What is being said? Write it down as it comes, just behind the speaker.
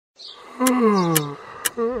Let's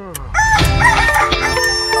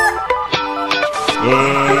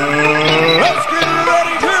get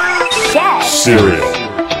ready to get cereal.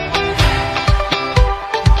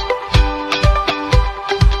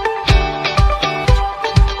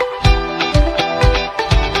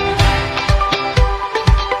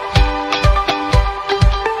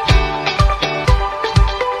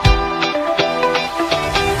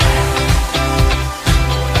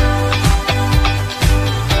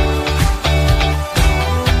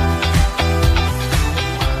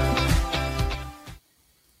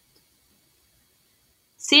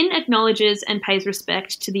 SYN acknowledges and pays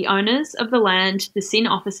respect to the owners of the land the SYN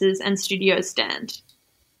offices and studios stand,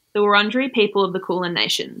 the Wurundjeri people of the Kulin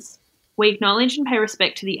Nations. We acknowledge and pay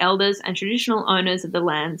respect to the elders and traditional owners of the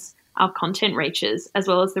lands our content reaches, as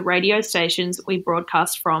well as the radio stations we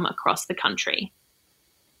broadcast from across the country.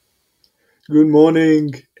 Good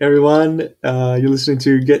morning, everyone. You're listening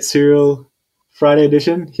to Get Cereal Friday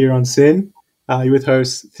edition here on SYN. You're with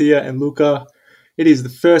hosts Thea and Luca. It is the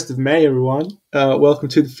 1st of May, everyone. Welcome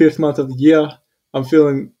to the 5th month of the year. I'm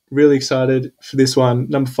feeling really excited for this one,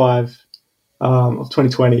 number 5 of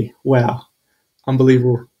 2020. Wow,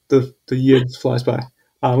 unbelievable. The year just flies by.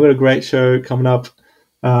 We've got a great show coming up,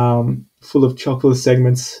 full of chocolate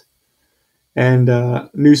segments and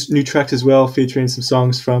new tracks as well, featuring some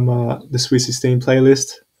songs from the Sweet 16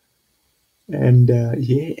 playlist. And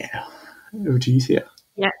yeah, over to you, Thea.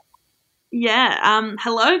 Yeah.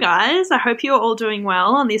 Hello, guys. I hope you're all doing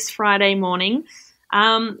well on this Friday morning.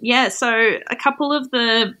 So a couple of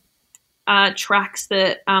the tracks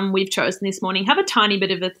that we've chosen this morning have a tiny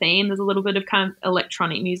bit of a theme. There's a little bit of kind of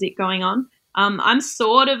electronic music going on. I'm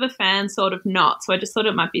sort of a fan, sort of not. So I just thought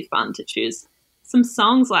it might be fun to choose some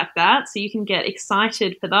songs like that so you can get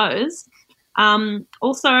excited for those.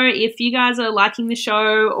 Also, if you guys are liking the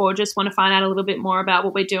show or just want to find out a little bit more about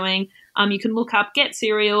what we're doing, you can look up Get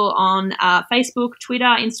Cereal on Facebook, Twitter,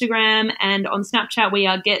 Instagram, and on Snapchat we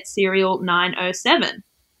are Get Cereal 907.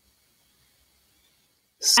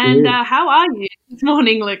 Sweet. And how are you this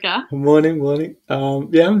morning, Luca? Morning.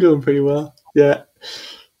 Yeah, I'm doing pretty well. Yeah,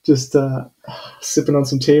 just sipping on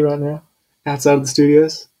some tea right now outside of the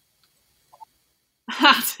studios.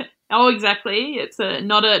 Oh, exactly. It's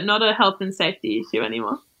not a health and safety issue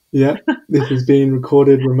anymore. Yeah, this is being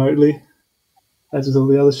recorded remotely, as with all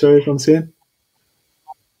the other shows on SYN.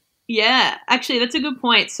 Yeah, actually, that's a good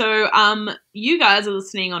point. So you guys are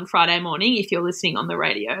listening on Friday morning if you're listening on the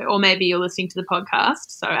radio, or maybe you're listening to the podcast,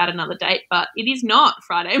 so at another date, but it is not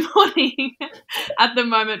Friday morning at the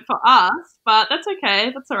moment for us, but that's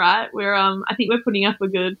okay. That's all right. We're I think we're putting up a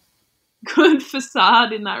good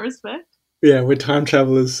facade in that respect. Yeah, we're time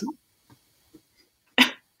travelers.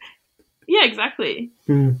 Yeah, exactly.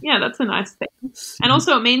 Yeah, that's a nice thing. And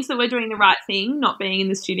also it means that we're doing the right thing, not being in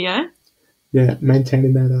the studio. Yeah,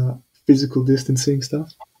 maintaining that physical distancing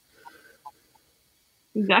stuff.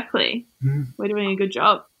 Exactly. We're doing a good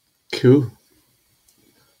job. Cool.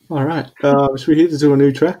 All right. So we're here to do a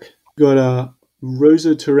new track. We've got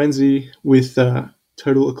Rosa Terenzi with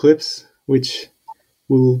Total Eclipse, which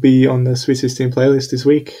will be on the Sweet 16 playlist this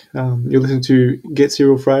week. You're listening to Get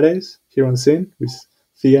Cereal Fridays here on SYN with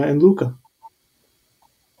Thea and Luca.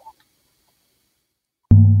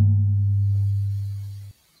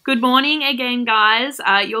 Good morning again, guys.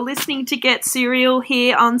 You're listening to Get Cereal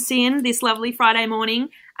here on SYN this lovely Friday morning.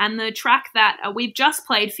 And the track that we've just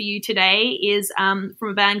played for you today is from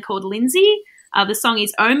a band called Lindsay. The song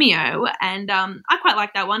is Omeo, and I quite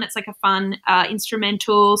like that one. It's like a fun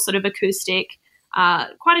instrumental, sort of acoustic,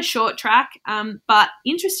 quite a short track. But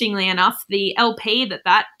interestingly enough, the LP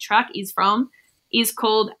that track is from is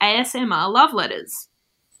called ASMR Love Letters,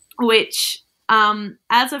 which...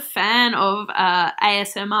 as a fan of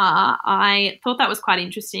ASMR, I thought that was quite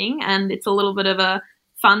interesting, and it's a little bit of a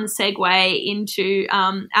fun segue into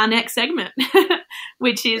our next segment,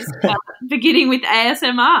 which is beginning with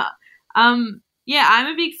ASMR. Yeah, I'm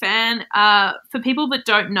a big fan. For people that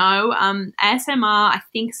don't know, ASMR, I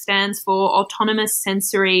think, stands for Autonomous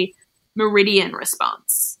Sensory Meridian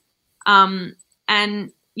Response. And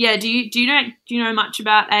yeah, do you know much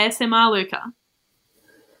about ASMR, Luca?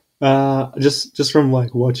 Just from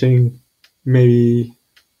like watching, maybe,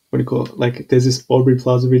 what do you call it? Like, there's this Aubrey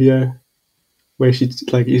Plaza video where she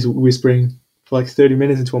like is whispering for like 30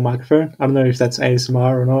 minutes into a microphone. I don't know if that's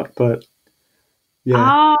ASMR or not, but yeah.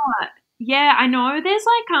 Oh, yeah, I know. There's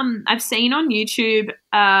like I've seen on YouTube.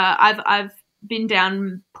 I've been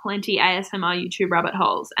down plenty ASMR YouTube rabbit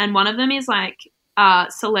holes, and one of them is like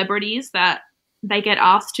celebrities that they get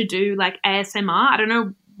asked to do like ASMR. I don't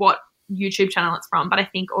know what YouTube channel it's from, but I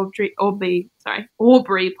think Aubrey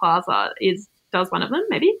Plaza does one of them,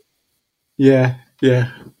 maybe. Yeah.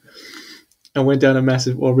 I went down a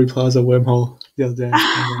massive Aubrey Plaza wormhole the other day.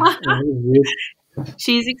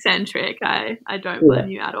 She's eccentric. I don't blame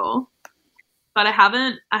you at all. But I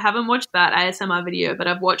haven't watched that ASMR video, but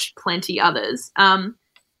I've watched plenty others. And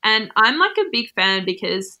I'm like a big fan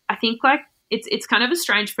because I think like it's kind of a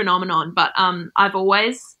strange phenomenon, but I've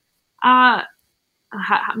always I'm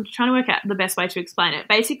trying to work out the best way to explain it.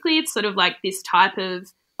 Basically, it's sort of like this type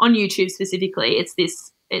of, on YouTube specifically, it's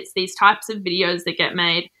these types of videos that get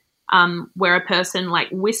made where a person like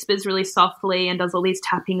whispers really softly and does all these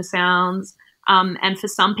tapping sounds. And for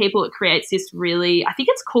some people, it creates this really, I think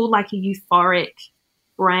it's called like a euphoric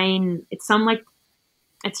brain. It's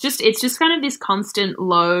just kind of this constant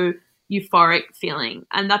low euphoric feeling.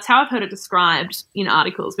 And that's how I've heard it described in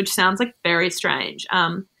articles, which sounds like very strange.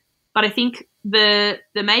 But I think the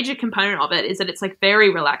major component of it is that it's like very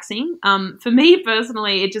relaxing. For me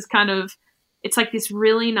personally, it just kind of, it's like this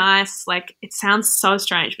really nice, like it sounds so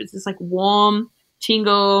strange, but it's this like warm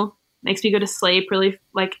tingle, makes me go to sleep really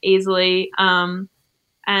like easily. And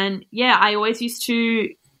yeah, I always used to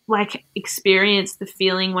like experience the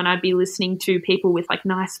feeling when I'd be listening to people with like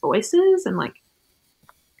nice voices, and like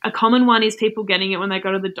a common one is people getting it when they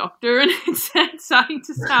go to the doctor and it's starting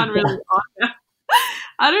to sound really odd.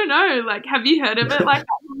 I don't know, like have you heard of it like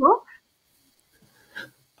that before?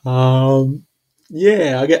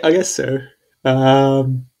 Yeah, I guess so.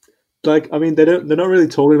 Like, I mean, they're not really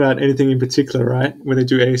talking about anything in particular, right? When they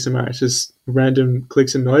do ASMR, it's just random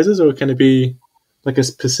clicks and noises, or can it be like a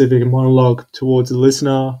specific monologue towards the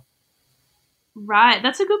listener? Right,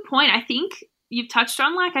 that's a good point. I think you've touched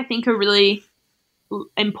on like I think a really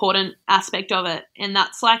important aspect of it, and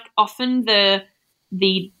that's like often the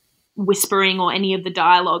whispering or any of the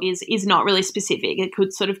dialogue is not really specific. It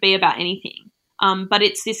could sort of be about anything. But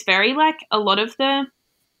it's this very like a lot of the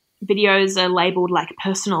videos are labeled like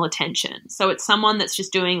personal attention. So it's someone that's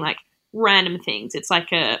just doing like random things. It's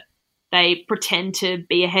like they pretend to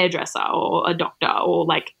be a hairdresser or a doctor or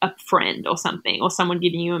like a friend or something, or someone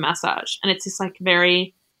giving you a massage. And it's just like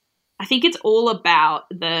very, I think it's all about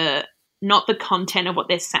not the content of what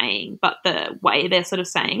they're saying, but the way they're sort of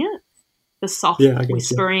saying it, the soft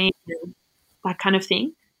whispering, that kind of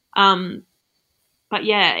thing. But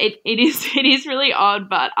yeah, it is really odd,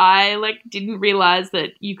 but I like didn't realize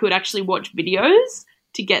that you could actually watch videos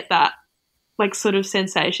to get that like sort of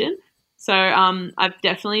sensation. So I've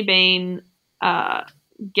definitely been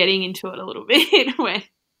getting into it a little bit when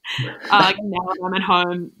now I'm at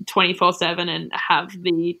home 24/7 and have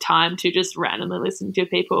the time to just randomly listen to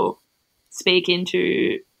people speak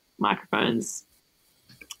into microphones.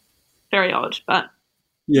 Very odd, but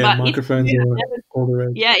microphones are all the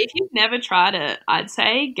rage. Yeah, if you've never tried it, I'd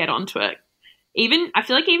say get onto it. I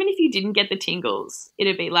feel like even if you didn't get the tingles,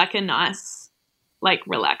 it'd be like a nice, like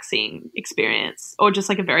relaxing experience, or just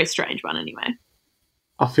like a very strange one anyway.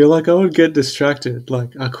 I feel like I would get distracted.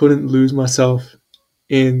 Like I couldn't lose myself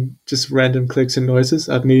in just random clicks and noises.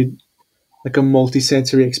 I'd need like a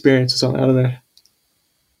multi-sensory experience or something. I don't know.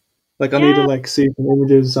 Like I need to like see some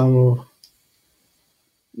images or something. Or...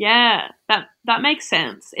 Yeah, that makes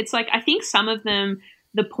sense. It's like I think some of them,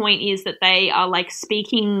 the point is that they are like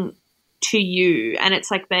speaking to you, and it's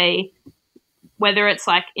like whether it's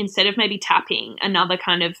like instead of maybe tapping, another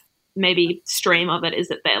kind of maybe stream of it is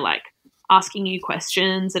that they're like asking you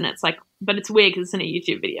questions, and it's like, but it's weird because it's in a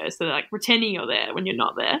YouTube video, so they're like pretending you're there when you're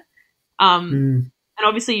not there. And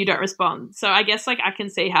obviously you don't respond. So I guess like I can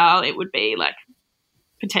see how it would be like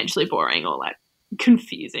potentially boring or like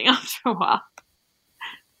confusing after a while.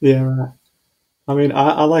 Yeah, right. I mean,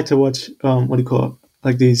 I like to watch, what do you call it?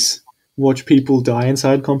 Like these watch people die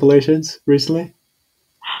inside compilations recently.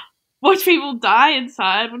 Watch people die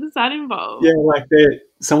inside? What does that involve? Yeah, like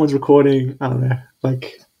someone's recording, I don't know,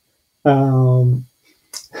 like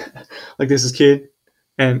like there's this kid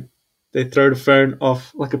and they throw the phone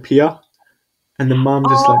off like a pier and the mum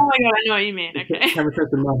just like... Oh my God, I know what you mean, okay. Camera turns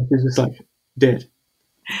to the mum, she's just like dead.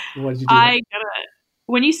 Why did you do I get it.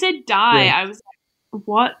 When you said die, I was like,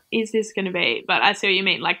 what is this going to be? But I see what you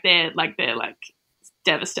mean. Like they're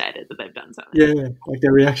devastated that they've done something. Yeah, like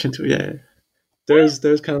their reaction to it. Yeah, there's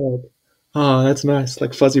kind of like, oh, that's nice,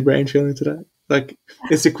 like fuzzy brain feeling to that. Like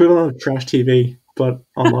it's equivalent of trash TV, but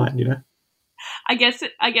online, you know. I guess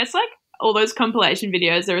like all those compilation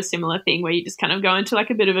videos are a similar thing where you just kind of go into like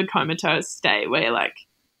a bit of a comatose state where like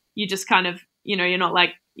you just kind of, you know, you're not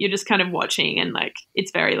like, you're just kind of watching and like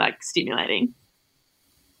it's very like stimulating.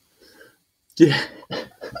 Yeah.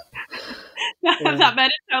 That made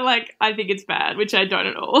it sound like I think it's bad, which I don't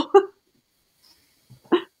at all.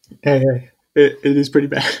 Yeah, it is pretty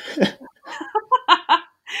bad.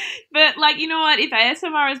 But, like, you know what? If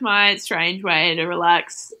ASMR is my strange way to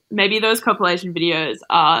relax, maybe those compilation videos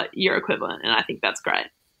are your equivalent, and I think that's great.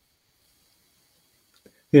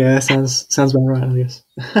 Yeah, sounds about right, I guess.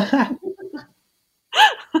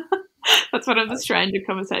 That's one of the stranger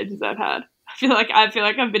conversations I've had. I feel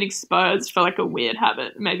like I've been exposed for like a weird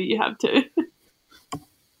habit. Maybe you have too.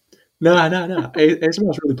 No. ASMR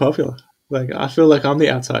is really popular. Like, I feel like I'm the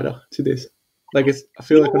outsider to this. Like, I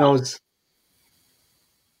feel like when I was...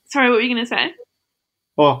 Sorry, what were you going to say?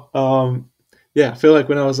 Yeah, I feel like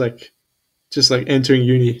when I was like, just like entering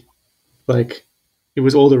uni, like, it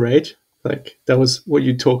was all the rage. Like, that was what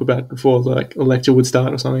you'd talk about before, like, a lecture would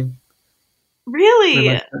start or something. Really?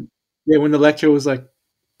 And, like, yeah, when the lecturer was like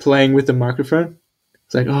playing with the microphone,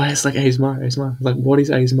 it's like, oh, it's like ASMR. Like, what is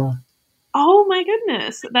ASMR? Oh my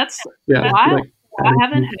goodness, that's Yeah, wild. like, I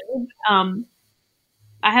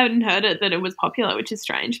haven't heard it that it was popular, which is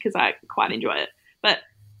strange because I quite enjoy it. But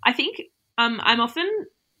I think I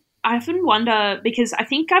often wonder, because I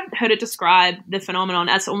think I've heard it describe the phenomenon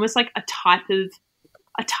as almost like a type of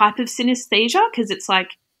synesthesia, because it's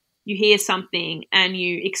like you hear something and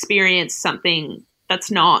you experience something that's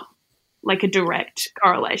not like a direct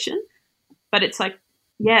correlation, but it's like,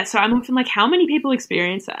 yeah, so I'm often like, how many people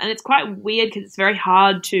experience that? And it's quite weird because it's very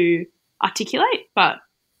hard to articulate, but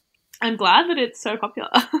I'm glad that it's so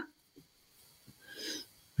popular.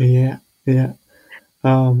 Yeah.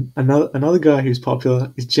 Another guy who's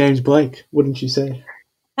popular is James Blake, wouldn't you say?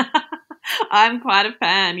 I'm quite a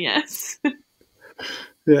fan, yes.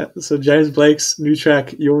 Yeah, so James Blake's new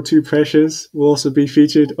track, You're Too Precious, will also be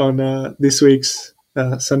featured on this week's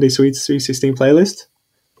Sunday Sweets 316 playlist.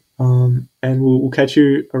 And we'll catch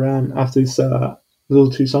you around after this little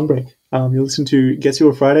 2-song break. You'll listen to Get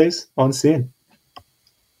Zero Fridays on SYN.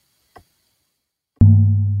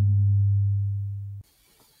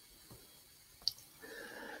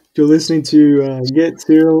 You're listening to Get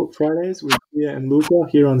Zero Fridays with Tia and Luca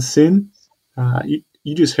here on SYN.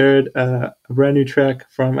 You just heard a brand new track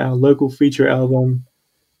from our local feature album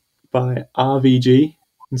by RVG.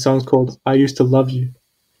 The song's called I Used to Love You.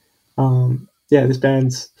 Yeah, this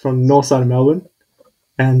band's from the north side of Melbourne,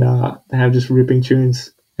 and they have just ripping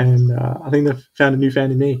tunes. And I think they've found a new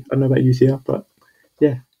fan in me. I don't know about you, Tia, but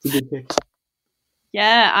yeah, it's a good pick.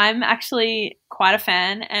 Yeah, I'm actually quite a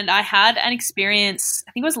fan, and I had an experience,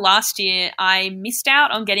 I think it was last year. I missed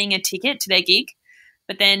out on getting a ticket to their gig,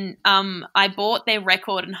 but then I bought their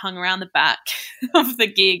record and hung around the back of the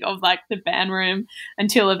gig, of like the band room,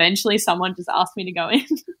 until eventually someone just asked me to go in.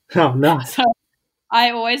 Oh, nice. So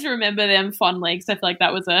I always remember them fondly because I feel like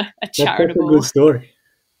that was a charitable... That's a good story.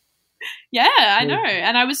 Yeah, I know.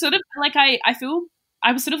 And I was sort of like, I feel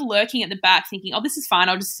I was sort of lurking at the back thinking, oh, this is fine.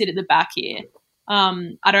 I'll just sit at the back here.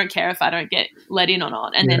 I don't care if I don't get let in or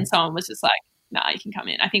not. And then someone was just like, nah, you can come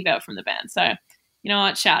in. I think they were from the band. So, you know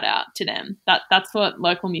what? Shout out to them. That's what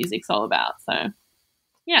local music's all about. So,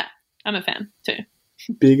 yeah, I'm a fan too.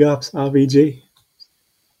 Big ups, RVG.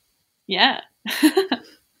 Yeah.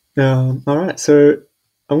 All right. So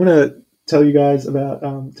I'm going to tell you guys about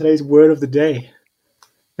today's word of the day.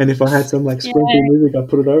 And if I had some like sprinkly music, I'd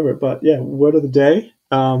put it over it. But yeah, word of the day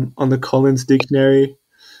on the Collins Dictionary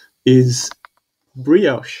is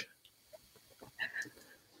brioche.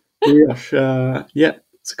 Brioche. Yeah,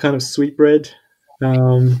 it's a kind of sweetbread,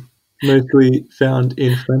 mostly found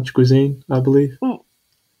in French cuisine, I believe. Ooh,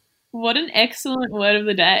 what an excellent word of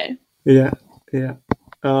the day. Yeah.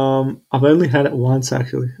 I've only had it once,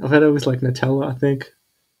 actually. I've had it with like Nutella, I think.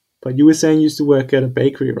 But you were saying you used to work at a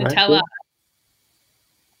bakery, right? Nutella.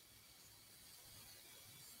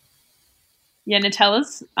 Yeah,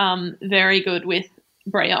 Nutella's very good with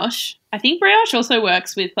brioche. I think brioche also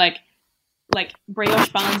works with like brioche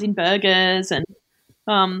buns in burgers and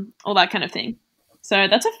all that kind of thing. So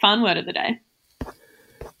that's a fun word of the day.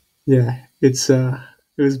 Yeah, it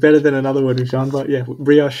was better than another word we found, but yeah,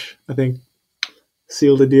 brioche, I think,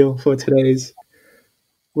 sealed the deal for today's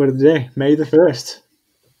word of the day. May the 1st.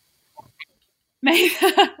 May.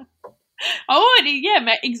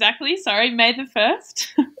 Exactly. Sorry, May the 1st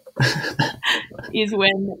is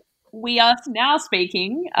when we are now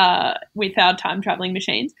speaking with our time traveling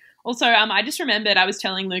machines. Also, I just remembered I was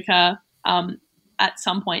telling Luca at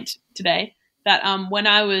some point today that when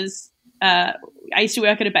I used to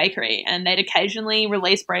work at a bakery, and they'd occasionally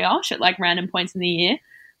release brioche at like random points in the year.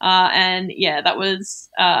 And yeah, that was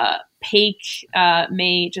peak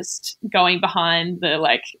me just going behind the,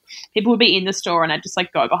 like, people would be in the store and I'd just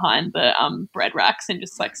like go behind the bread racks and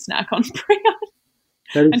just like snack on brioche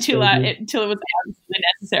until it was absolutely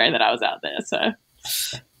necessary that I was out there. So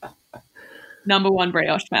number one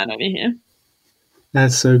brioche fan over here.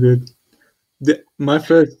 That's so good. My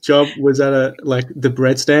first job was at the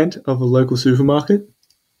bread stand of a local supermarket.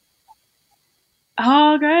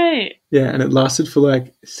 Oh, great. Yeah, and it lasted for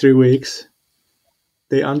like 3 weeks.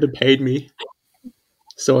 They underpaid me.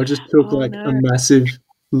 So I just took a massive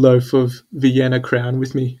loaf of Vienna Crown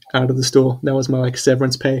with me out of the store. That was my like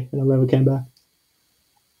severance pay, and I never came back.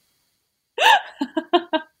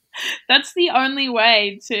 That's the only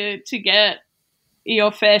way to get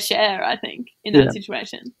your fair share, I think, in that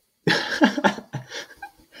situation.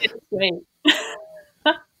 It's sweet.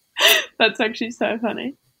 That's actually so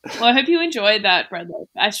funny. Well, I hope you enjoyed that bread loaf.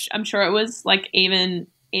 I'm sure it was like even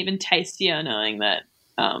tastier knowing that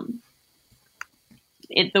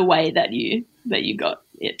the way that you got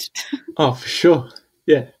it. Oh, for sure.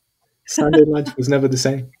 Yeah. Sunday lunch was never the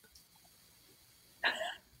same.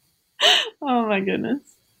 Oh my goodness.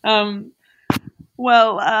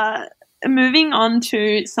 Well, moving on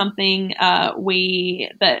to something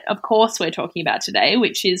that of course we're talking about today,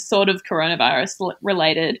 which is sort of coronavirus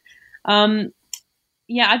related.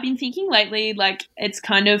 Yeah, I've been thinking lately, like it's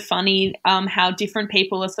kind of funny how different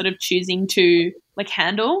people are sort of choosing to like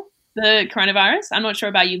handle the coronavirus. I'm not sure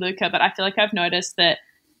about you, Luca, but I feel like I've noticed that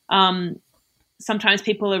sometimes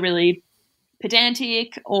people are really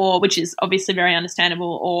pedantic, which is obviously very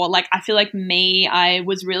understandable, or like I feel like I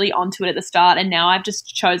was really onto it at the start, and now I've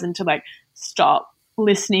just chosen to like stop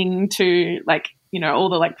listening to like, you know, all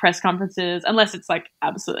the like press conferences unless it's like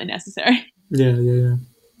absolutely necessary. Yeah.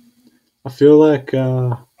 I feel like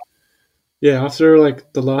after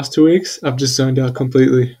like the last 2 weeks, I've just zoned out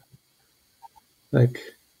completely. Like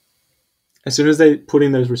as soon as they put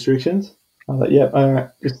in those restrictions, I was like, "Yep, all right,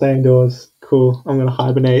 just stay indoors. Cool. I'm gonna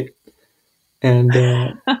hibernate." And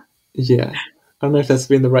yeah, I don't know if that's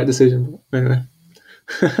been the right decision, but anyway.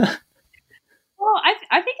 Well,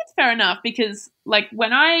 I think it's fair enough because like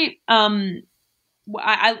when I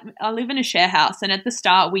live in a share house, and at the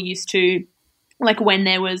start we used to like when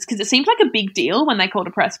there was, because it seemed like a big deal when they called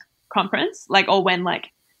a press conference, like, or when like,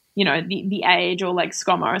 you know, the Age or like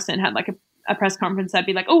Scott Morrison had like a press conference, they'd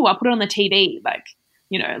be like, oh, I'll put it on the TV, like,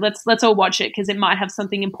 you know, let's all watch it because it might have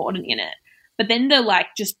something important in it. But then the like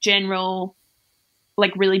just general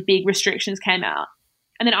like really big restrictions came out.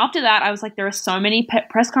 And then after that, I was like, there are so many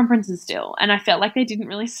press conferences still. And I felt like they didn't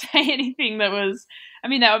really say anything that was, I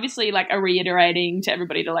mean, they obviously like are reiterating to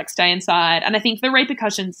everybody to like stay inside. And I think the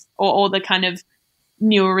repercussions or the kind of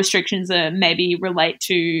newer restrictions are maybe relate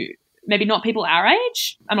to maybe not people our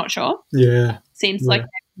age. I'm not sure. Yeah. Seems like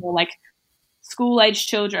more like school-age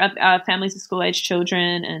children, families of school-age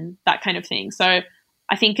children and that kind of thing. So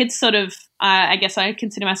I think it's sort of, I guess I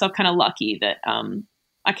consider myself kind of lucky that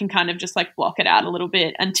I can kind of just like block it out a little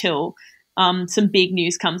bit until some big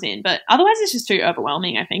news comes in. But otherwise it's just too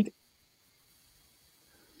overwhelming, I think.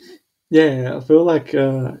 Yeah, I feel like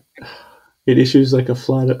it issues like a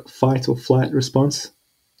fight or flight response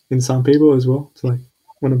in some people as well. So like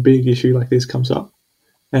when a big issue like this comes up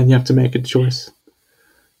and you have to make a choice,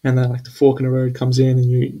 and then like the fork in the road comes in and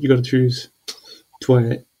you got to choose, do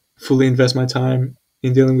I fully invest my time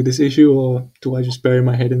in dealing with this issue, or do I just bury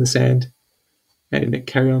my head in the sand and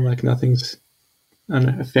carry on like nothing's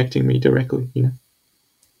affecting me directly, you know?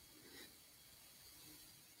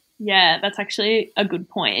 Yeah, that's actually a good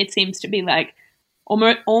point. It seems to be like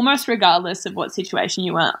almost regardless of what situation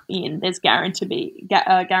you are in, there's guaranteed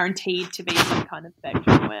to be some kind of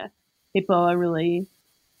spectrum where people are really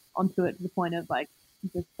onto it to the point of like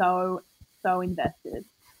just so invested,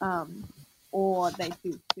 or they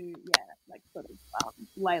choose to like sort of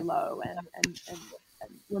lay low and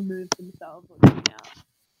remove themselves or tune out.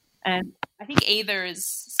 And I think either is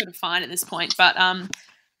sort of fine at this point, but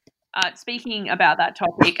speaking about that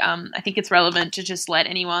topic, I think it's relevant to just let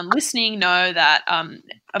anyone listening know that,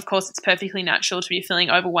 of course, it's perfectly natural to be feeling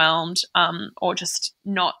overwhelmed or just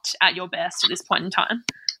not at your best at this point in time.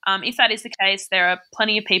 If that is the case, there are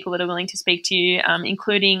plenty of people that are willing to speak to you,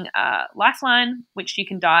 including Lifeline, which you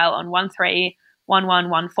can dial on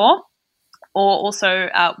 131114, or also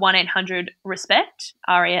 1-800-RESPECT,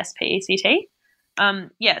 RESPECT.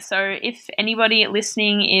 So if anybody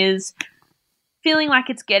listening is feeling like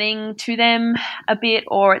it's getting to them a bit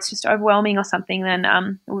or it's just overwhelming or something, then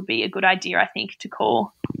it would be a good idea, I think, to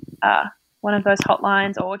call one of those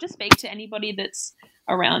hotlines or just speak to anybody that's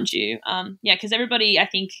around you. Because everybody, I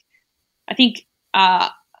think I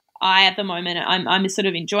at the moment I'm sort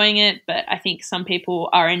of enjoying it, but I think some people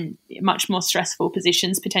are in much more stressful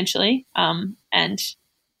positions potentially.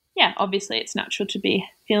 Obviously it's natural to be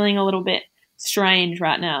feeling a little bit strange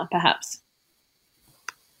right now, perhaps.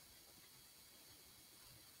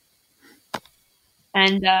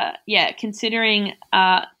 And considering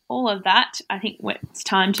all of that, I think it's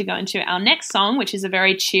time to go into our next song, which is a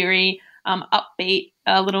very cheery, upbeat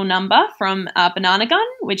little number from Banana Gun,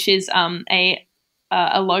 which is a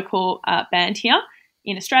local band here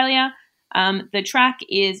in Australia. The track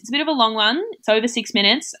it's a bit of a long one. It's over 6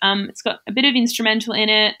 minutes. It's got a bit of instrumental in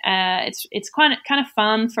it. It's kind of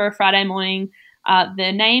fun for a Friday morning.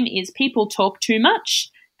 The name is People Talk Too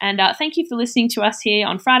Much. And thank you for listening to us here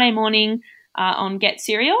on Friday morning on Get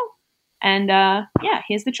Serial. And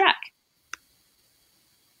here's the track.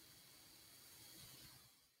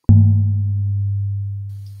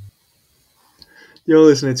 You're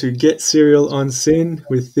listening to Get Serial on Sin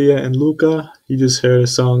with Thea and Luca. You just heard a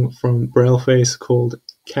song from Brailleface called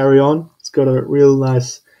Carry On. It's got a real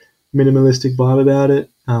nice minimalistic vibe about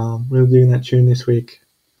it. Really doing that tune this week.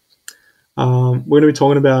 We're going to be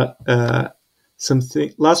talking about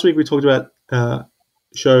something. Last week we talked about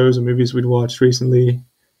shows or movies we'd watched recently,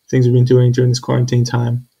 things we've been doing during this quarantine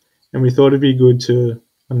time. And we thought it'd be good to,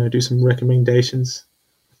 do some recommendations.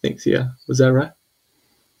 I think, Thea, was that right?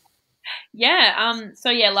 Yeah.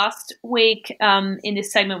 Last week in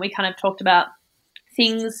this segment, we kind of talked about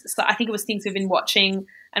things. So I think it was things we've been watching,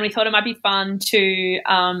 and we thought it might be fun to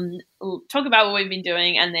talk about what we've been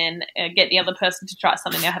doing and then get the other person to try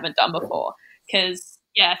something they haven't done before. Because,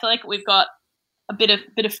 I feel like we've got a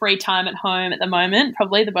bit of free time at home at the moment,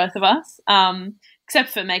 probably the both of us, except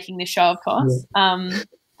for making this show, of course,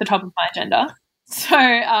 the top of my agenda.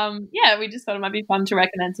 So, we just thought it might be fun to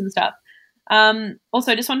recommend some stuff.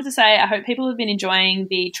 Also, just wanted to say I hope people have been enjoying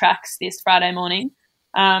the tracks this Friday morning.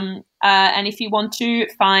 And if you want to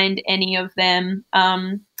find any of them,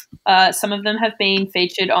 some of them have been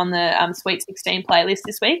featured on the Sweet 16 playlist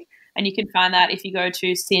this week. And you can find that if you go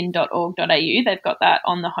to sin.org.au. They've got that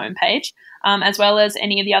on the homepage, as well as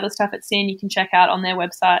any of the other stuff at Sin you can check out on their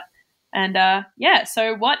website. And,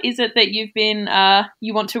 so what is it that you've been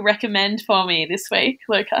you want to recommend for me this week,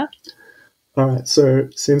 Luca? All right, so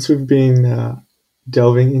since we've been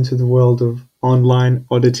delving into the world of online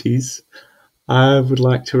oddities, I would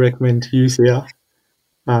like to recommend to you, Thea,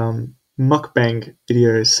 mukbang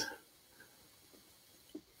videos.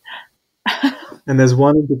 And there's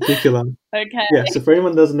one in particular. Okay. Yeah, so for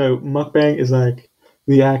anyone who doesn't know, mukbang is like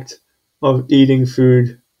the act of eating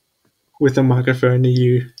food with a microphone near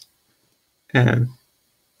you. And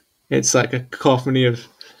it's like a cacophony of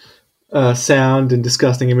sound and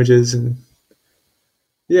disgusting images, and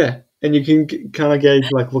and you can kind of gauge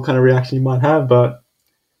like what kind of reaction you might have. But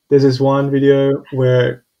there's this one video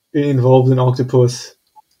where it involves an octopus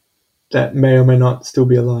that may or may not still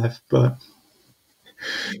be alive, but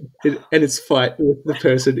its fight with the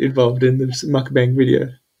person involved in this mukbang video.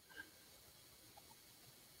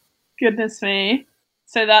 Goodness me!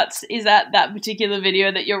 So is that particular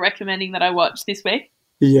video that you're recommending that I watch this week?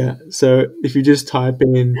 Yeah. So if you just type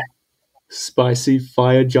in "spicy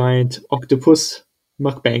fire giant octopus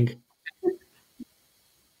mukbang."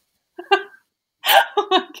 Oh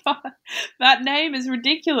my god, that name is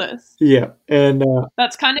ridiculous. Yeah, and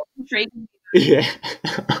that's kind of intriguing. Yeah,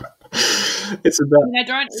 it's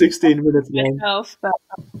about 16 minutes long. Myself, but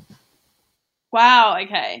wow.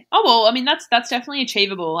 Okay. Oh well, I mean that's definitely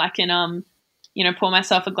achievable. I can pour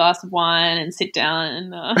myself a glass of wine and sit down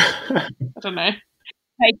and I don't know,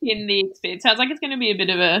 take in the experience. Sounds like it's going to be a bit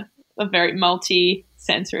of a very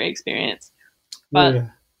multi-sensory experience. But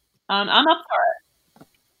I'm up for it.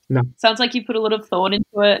 No. Sounds like you put a lot of thought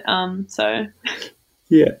into it. So.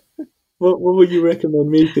 Yeah. What would you recommend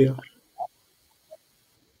me, Thea?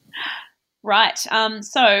 Right.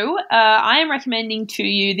 So I am recommending to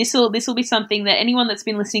you, this will be something that anyone that's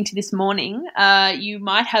been listening to this morning, you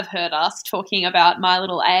might have heard us talking about my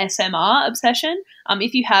little ASMR obsession.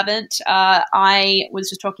 If you haven't, I was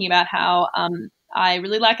just talking about how I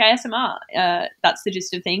really like ASMR. That's the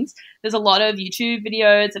gist of things. There's a lot of YouTube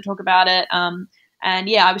videos that talk about it.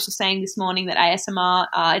 I was just saying this morning that ASMR,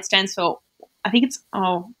 it stands for,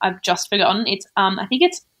 I've just forgotten. It's, I think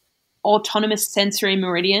it's autonomous sensory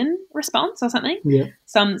meridian response or something. Yeah.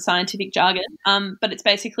 Some scientific jargon. But it's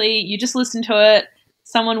basically you just listen to it,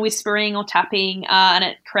 someone whispering or tapping, and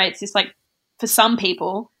it creates this, like, for some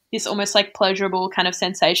people, this almost like pleasurable kind of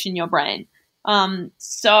sensation in your brain.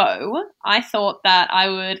 So I thought that I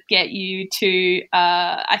would get you to,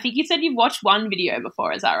 I think you said you've watched one video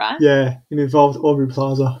before, is that right? Yeah, it involved Aubrey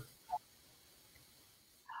Plaza.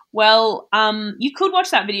 Well, you could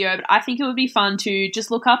watch that video, but I think it would be fun to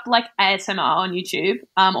just look up like ASMR on YouTube,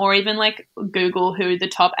 or even like Google who the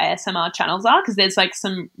top ASMR channels are, because there's like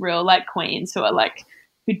some real like queens who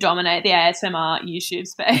dominate the ASMR YouTube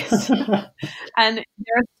space. And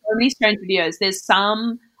there are so many strange videos. There's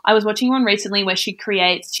some, I was watching one recently where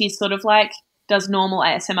she's sort of like does normal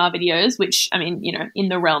ASMR videos, which, I mean, you know, in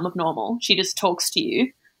the realm of normal, she just talks to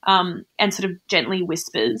you and sort of gently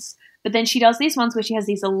whispers. But then she does these ones where she has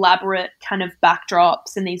these elaborate kind of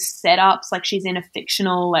backdrops and these setups, like she's in a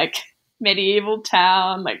fictional, like, medieval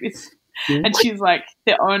town, like this, and she's like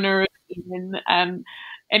the owner of the inn. And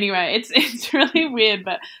anyway, it's really weird,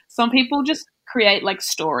 but some people just create like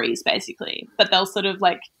stories basically, but they'll sort of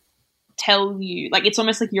like tell you, like, it's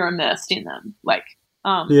almost like you're immersed in them, like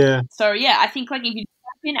so yeah, I think like if you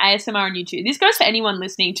type in ASMR on YouTube, this goes for anyone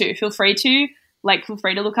listening too, feel free to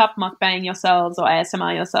look up mukbang yourselves or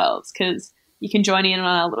ASMR yourselves, because you can join in on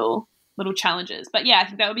our little challenges. But yeah, I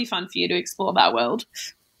think that would be fun for you to explore that world.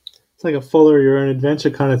 It's like a follow your own adventure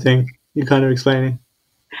kind of thing you're kind of explaining.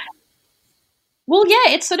 Well,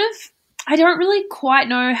 yeah, it's sort of, I don't really quite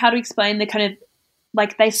know how to explain the kind of,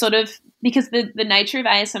 like, they sort of, because the nature of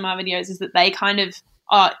ASMR videos is that they kind of,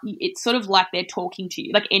 it's sort of like they're talking to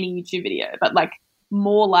you, like any YouTube video, but like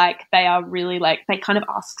more like they are really like, they kind of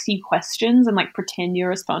ask you questions and like pretend you're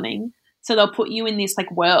responding. So they'll put you in this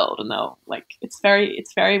like world and they'll like, it's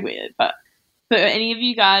very weird. But for any of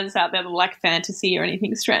you guys out there that like fantasy or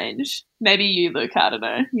anything strange, maybe you, Luke, I don't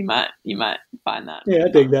know, you might find that. Yeah, I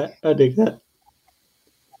dig that.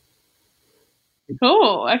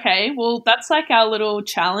 Cool. Okay. Well, that's like our little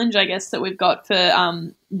challenge, I guess, that we've got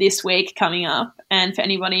for this week coming up. And for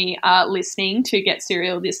anybody listening to Get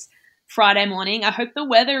Serial this Friday morning, I hope the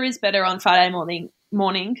weather is better on Friday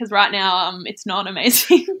morning, because right now it's not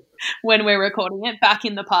amazing when we're recording it. Back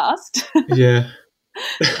in the past. Yeah.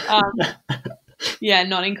 Yeah,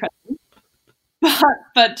 not incredible.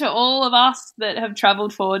 But to all of us that have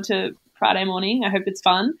travelled forward to Friday morning, I hope it's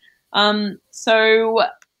fun. So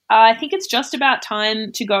I think it's just about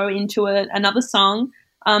time to go into another song.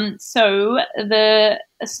 So the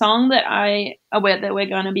song that we're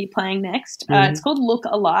going to be playing next, it's called Look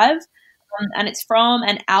Alive, and it's from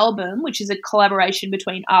an album which is a collaboration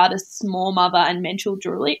between artists More Mother and Mental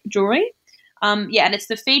Jewelry. And it's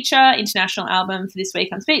the feature international album for this week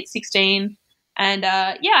on Sweet 16. And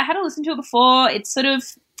I had to listen to it before. It's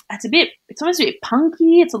almost a bit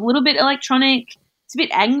punky. It's a little bit electronic. It's a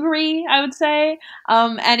bit angry, I would say.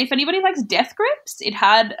 And if anybody likes Death Grips, it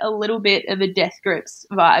had a little bit of a Death Grips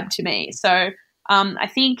vibe to me. So I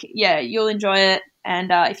think, you'll enjoy it.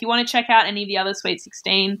 And if you want to check out any of the other Sweet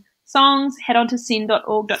 16 songs, head on to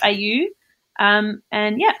sin.org.au.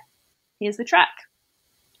 Here's the track.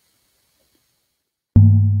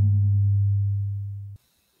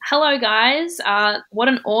 Hello, guys. What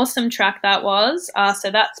an awesome track that was.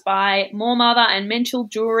 So that's by More Mother and Mental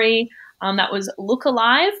Jewelry. That was Look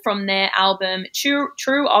Alive from their album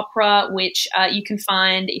True Opera, which you can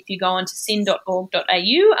find if you go onto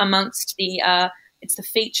sin.org.au amongst it's the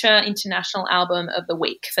feature international album of the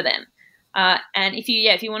week for them. And if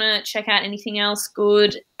you want to check out anything else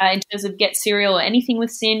good in terms of Get Serial or anything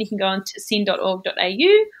with Sin, you can go onto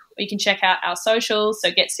sin.org.au, or you can check out our socials,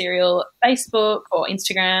 so Get Serial Facebook or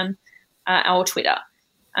Instagram or Twitter.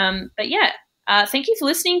 Thank you for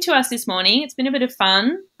listening to us this morning. It's been a bit of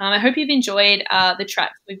fun. I hope you've enjoyed the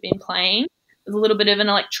tracks we've been playing. There's a little bit of an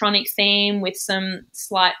electronic theme with some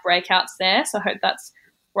slight breakouts there, so I hope that's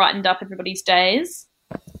brightened up everybody's days.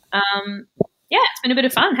 It's been a bit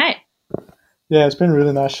of fun, hey? Yeah, it's been a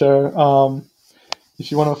really nice show.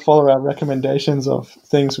 If you want to follow our recommendations of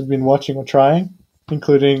things we've been watching or trying,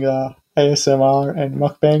 including ASMR and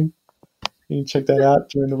mukbang, you can check that out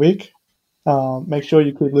during the week. Make sure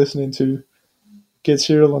you keep listening to Get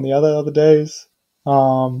Serial on the other days.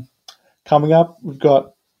 Coming up, we've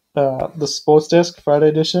got the Sports Desk Friday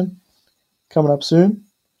edition coming up soon.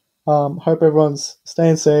 Hope everyone's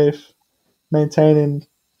staying safe, maintaining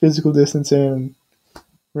physical distancing, and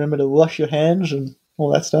remember to wash your hands and all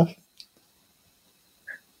that stuff.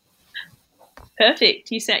 Perfect.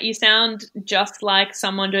 You sound just like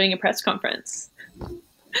someone doing a press conference.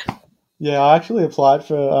 Yeah, I actually applied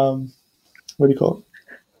for what do you call it?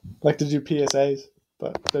 Like to do PSAs,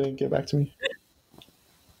 but they didn't get back to me.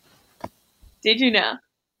 Did you now?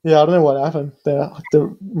 Yeah, I don't know what happened.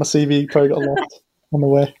 My CV probably got lost on the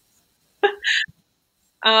way.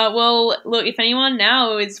 Well, look, if anyone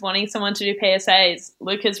now is wanting someone to do PSAs,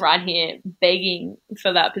 Luke is right here begging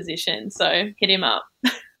for that position, so hit him up.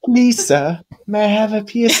 Please, sir, may I have a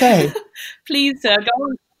PSA? Please, sir,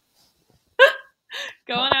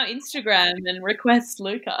 go on our Instagram and request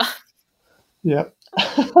Luca. Yep.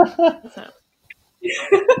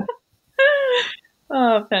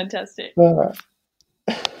 Oh, fantastic.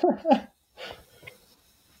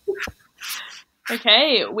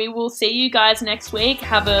 Okay, we will see you guys next week.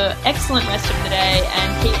 Have an excellent rest of the day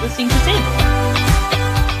and keep listening to Sin.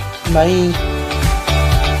 Bye.